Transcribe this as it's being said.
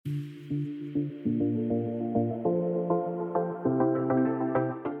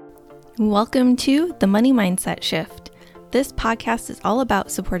Welcome to The Money Mindset Shift. This podcast is all about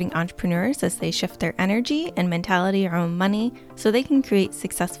supporting entrepreneurs as they shift their energy and mentality around money so they can create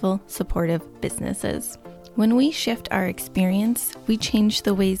successful, supportive businesses. When we shift our experience, we change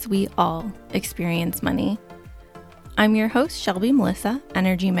the ways we all experience money. I'm your host, Shelby Melissa,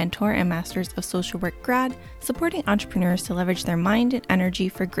 energy mentor and Masters of Social Work grad, supporting entrepreneurs to leverage their mind and energy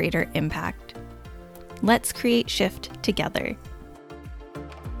for greater impact. Let's create shift together.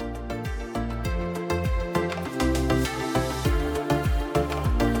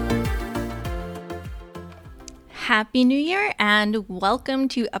 Happy New Year and welcome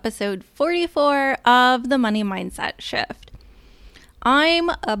to episode 44 of The Money Mindset Shift. I'm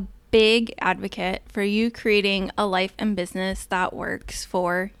a big advocate for you creating a life and business that works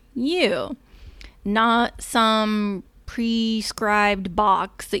for you, not some prescribed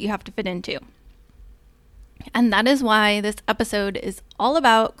box that you have to fit into. And that is why this episode is all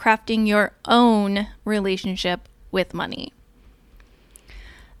about crafting your own relationship with money.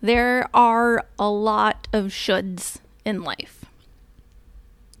 There are a lot of shoulds in life.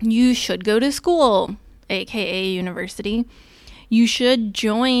 You should go to school, aka university. You should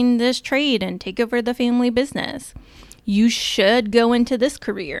join this trade and take over the family business. You should go into this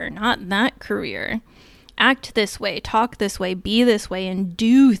career, not that career. Act this way, talk this way, be this way, and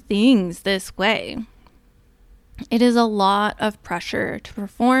do things this way. It is a lot of pressure to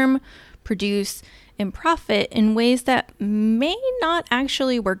perform, produce, and profit in ways that may not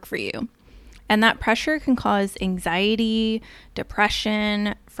actually work for you. And that pressure can cause anxiety,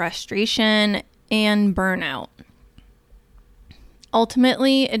 depression, frustration, and burnout.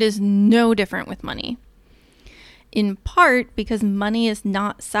 Ultimately, it is no different with money. In part because money is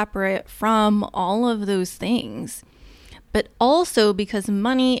not separate from all of those things, but also because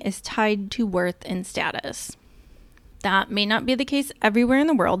money is tied to worth and status. That may not be the case everywhere in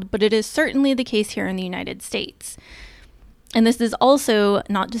the world, but it is certainly the case here in the United States. And this is also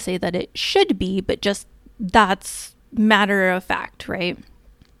not to say that it should be, but just that's matter of fact, right?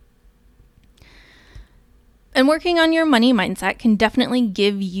 And working on your money mindset can definitely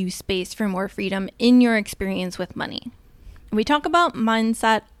give you space for more freedom in your experience with money. We talk about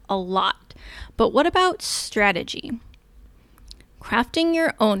mindset a lot, but what about strategy? Crafting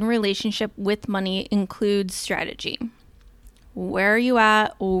your own relationship with money includes strategy. Where are you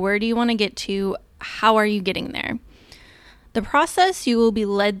at? Where do you want to get to? How are you getting there? The process you will be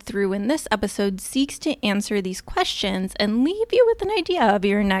led through in this episode seeks to answer these questions and leave you with an idea of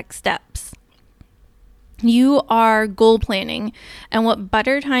your next steps. You are goal planning, and what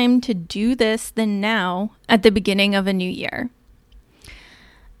better time to do this than now at the beginning of a new year?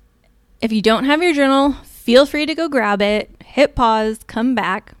 If you don't have your journal, feel free to go grab it, hit pause, come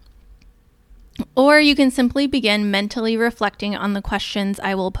back, or you can simply begin mentally reflecting on the questions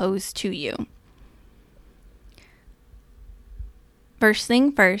I will pose to you. First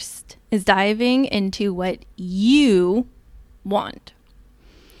thing first is diving into what you want.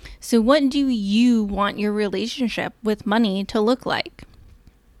 So what do you want your relationship with money to look like?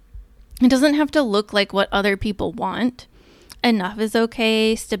 It doesn't have to look like what other people want. Enough is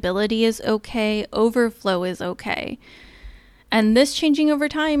okay, stability is okay, overflow is okay. And this changing over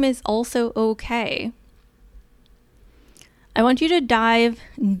time is also okay. I want you to dive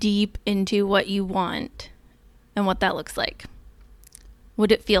deep into what you want and what that looks like,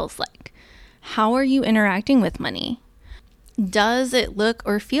 what it feels like. How are you interacting with money? Does it look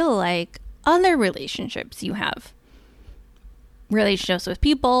or feel like other relationships you have? Relationships with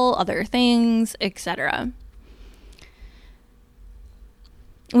people, other things, etc.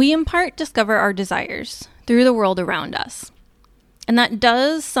 We in part discover our desires through the world around us. And that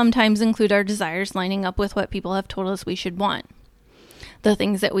does sometimes include our desires lining up with what people have told us we should want. The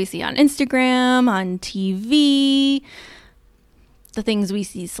things that we see on Instagram, on TV, the things we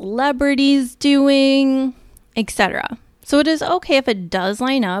see celebrities doing, etc. So it is okay if it does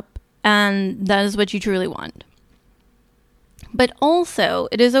line up and that is what you truly want. But also,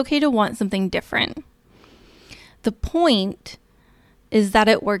 it is okay to want something different. The point is that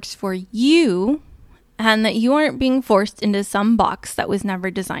it works for you and that you aren't being forced into some box that was never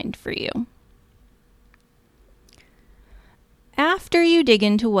designed for you. After you dig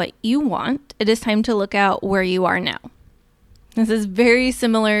into what you want, it is time to look at where you are now. This is very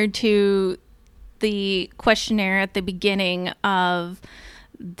similar to the questionnaire at the beginning of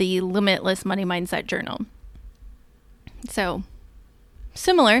the Limitless Money Mindset Journal. So,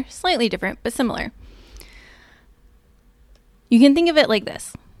 similar, slightly different, but similar. You can think of it like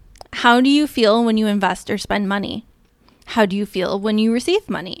this. How do you feel when you invest or spend money? How do you feel when you receive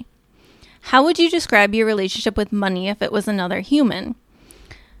money? How would you describe your relationship with money if it was another human?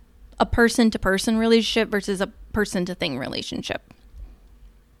 a person-to-person relationship versus a person-to-thing relationship.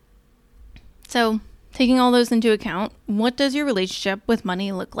 So, taking all those into account, what does your relationship with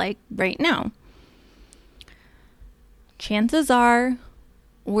money look like right now? Chances are,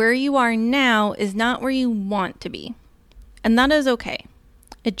 where you are now is not where you want to be. And that is okay.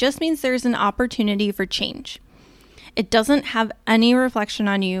 It just means there's an opportunity for change. It doesn't have any reflection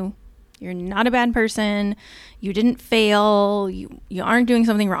on you. You're not a bad person. You didn't fail. You aren't doing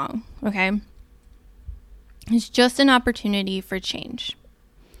something wrong, okay? It's just an opportunity for change.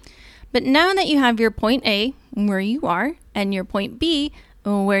 But now that you have your point A, where you are, and your point B,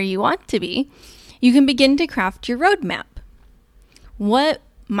 where you want to be, you can begin to craft your roadmap. What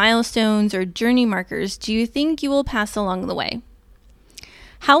milestones or journey markers do you think you will pass along the way?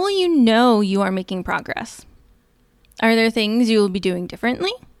 How will you know you are making progress? Are there things you will be doing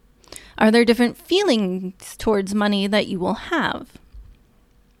differently? Are there different feelings towards money that you will have?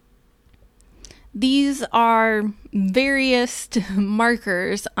 These are various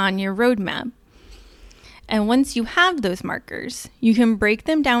markers on your roadmap. And once you have those markers, you can break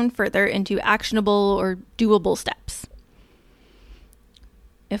them down further into actionable or doable steps.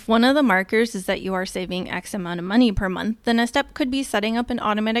 If one of the markers is that you are saving X amount of money per month, then a step could be setting up an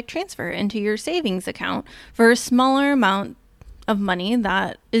automatic transfer into your savings account for a smaller amount of money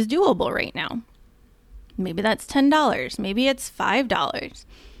that is doable right now. Maybe that's $10, maybe it's $5,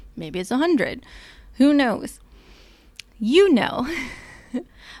 maybe it's $100. Who knows? You know,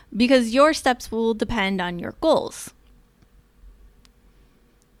 because your steps will depend on your goals.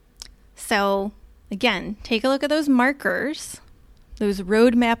 So again, take a look at those markers, those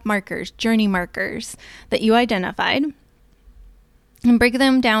roadmap markers, journey markers that you identified, and break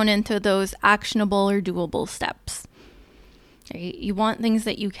them down into those actionable or doable steps. Right? You want things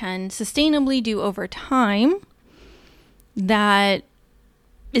that you can sustainably do over time that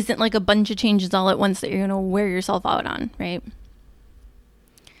isn't like a bunch of changes all at once that you're going to wear yourself out on, right?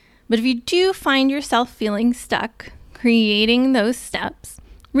 But if you do find yourself feeling stuck creating those steps,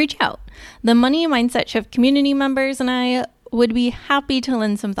 reach out. The Money Mindset Shift community members and I would be happy to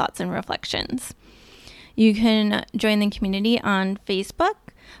lend some thoughts and reflections. You can join the community on Facebook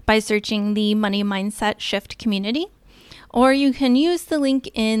by searching the Money Mindset Shift community, or you can use the link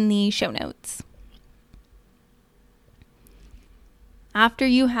in the show notes. After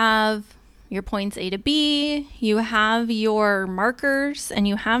you have your points A to B, you have your markers, and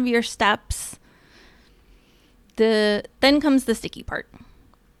you have your steps, then comes the sticky part.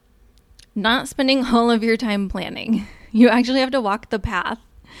 Not spending all of your time planning. You actually have to walk the path.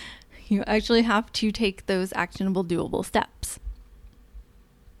 You actually have to take those actionable, doable steps.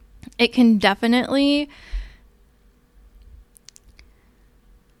 It can definitely,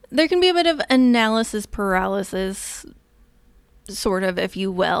 there can be a bit of analysis paralysis, sort of, if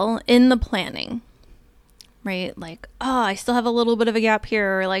you will, in the planning, right? Like, oh, I still have a little bit of a gap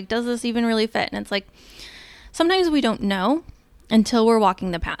here, or like, does this even really fit? And it's like, sometimes we don't know until we're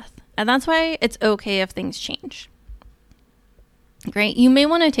walking the path. And that's why it's okay if things change, right? You may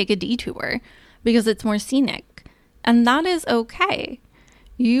want to take a detour because it's more scenic, and that is okay.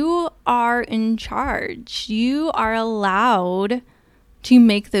 You are in charge. You are allowed to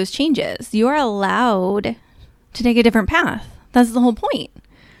make those changes. You are allowed to take a different path. That's the whole point,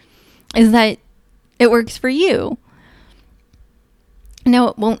 is that it works for you. Now,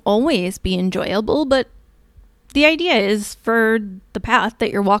 it won't always be enjoyable, but the idea is for the path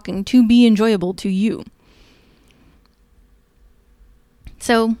that you're walking to be enjoyable to you.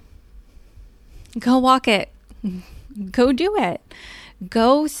 So go walk it. Go do it.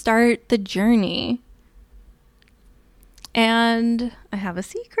 Go start the journey. And I have a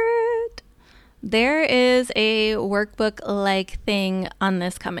secret. There is a workbook-like thing on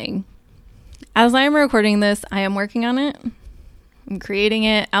this coming. As I am recording this, I am working on it. I'm creating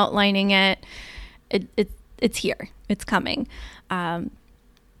it, outlining it. It's here. It's coming. By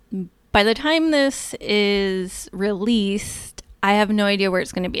the time this is released, I have no idea where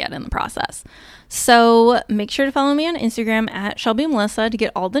it's going to be at in the process. So make sure to follow me on Instagram at Shelby Melissa to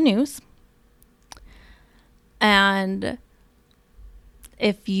get all the news. And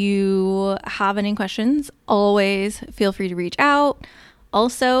if you have any questions, always feel free to reach out.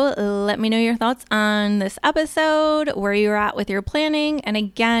 Also, let me know your thoughts on this episode, where you're at with your planning. And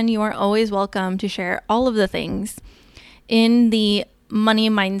again, you are always welcome to share all of the things in the Money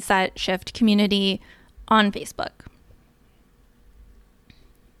Mindset Shift community on Facebook.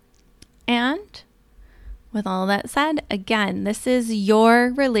 And with all that said, again, this is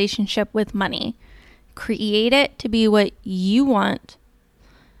your relationship with money. Create it to be what you want,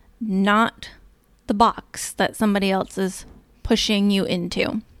 not the box that somebody else is pushing you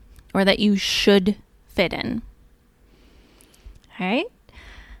into. or that you should fit in. All right?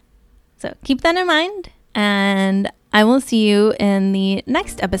 So keep that in mind, and I will see you in the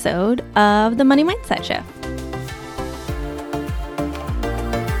next episode of the Money Mindset Shift.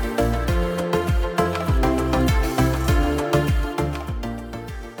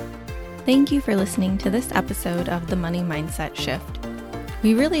 Thank you for listening to this episode of the Money Mindset Shift.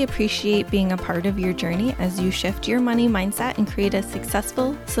 We really appreciate being a part of your journey as you shift your money mindset and create a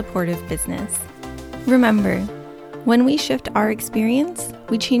successful, supportive business. Remember, when we shift our experience,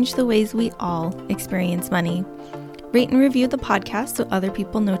 we change the ways we all experience money. Rate and review the podcast so other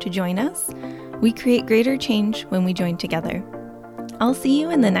people know to join us. We create greater change when we join together. I'll see you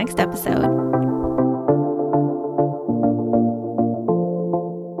in the next episode.